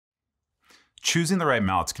Choosing the right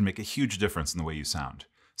mallets can make a huge difference in the way you sound.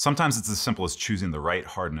 Sometimes it's as simple as choosing the right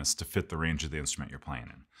hardness to fit the range of the instrument you're playing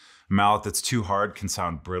in. A mallet that's too hard can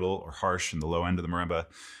sound brittle or harsh in the low end of the marimba,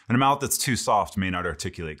 and a mallet that's too soft may not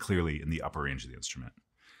articulate clearly in the upper range of the instrument.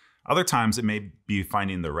 Other times it may be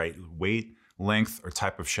finding the right weight, length, or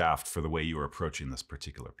type of shaft for the way you are approaching this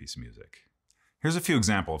particular piece of music. Here's a few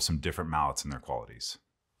examples of some different mallets and their qualities.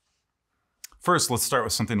 First, let's start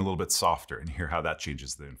with something a little bit softer and hear how that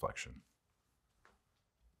changes the inflection.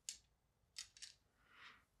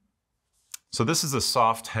 So this is a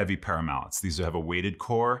soft, heavy pair of mallets. These have a weighted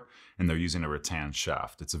core, and they're using a rattan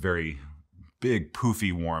shaft. It's a very big,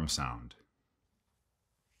 poofy, warm sound.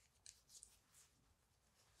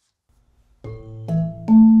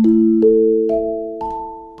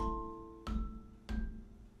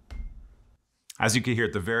 As you can hear,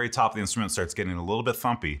 at the very top of the instrument, it starts getting a little bit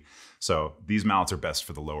thumpy, so these mallets are best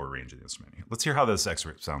for the lower range of the instrument. Let's hear how this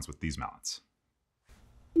excerpt sounds with these mallets.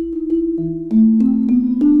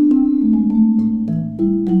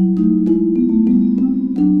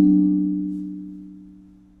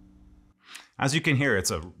 As you can hear,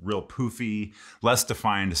 it's a real poofy, less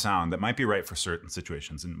defined sound that might be right for certain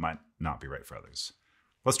situations and might not be right for others.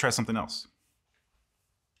 Let's try something else.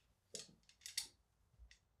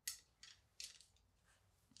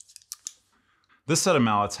 This set of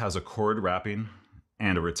mallets has a cord wrapping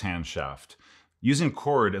and a rattan shaft. Using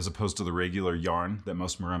cord as opposed to the regular yarn that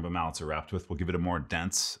most marimba mallets are wrapped with will give it a more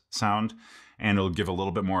dense sound, and it'll give a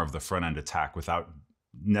little bit more of the front end attack without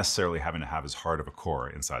necessarily having to have as hard of a core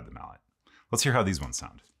inside the mallet. Let's hear how these ones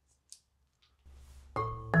sound.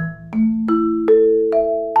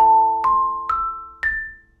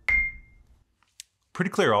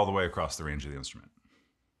 Pretty clear all the way across the range of the instrument.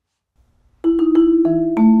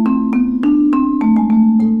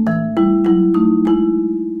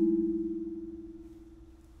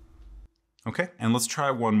 Okay, and let's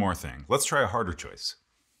try one more thing. Let's try a harder choice.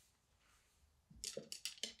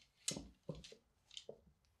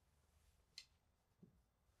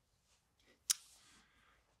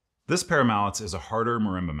 This pair of mallets is a harder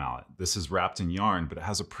marimba mallet. This is wrapped in yarn, but it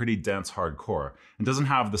has a pretty dense, hard core and doesn't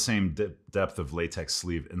have the same depth of latex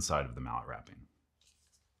sleeve inside of the mallet wrapping.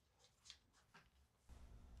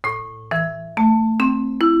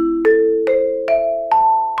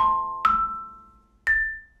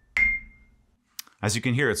 As you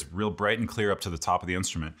can hear, it's real bright and clear up to the top of the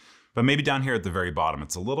instrument, but maybe down here at the very bottom,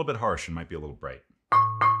 it's a little bit harsh and might be a little bright.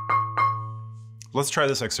 Let's try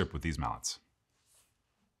this excerpt with these mallets.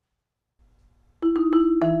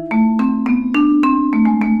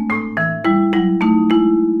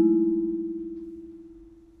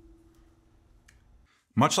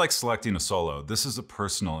 Much like selecting a solo, this is a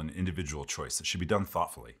personal and individual choice that should be done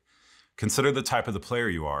thoughtfully. Consider the type of the player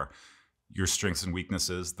you are, your strengths and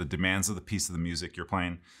weaknesses, the demands of the piece of the music you're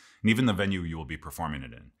playing, and even the venue you will be performing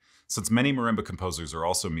it in. Since many marimba composers are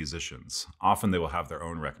also musicians, often they will have their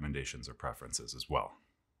own recommendations or preferences as well.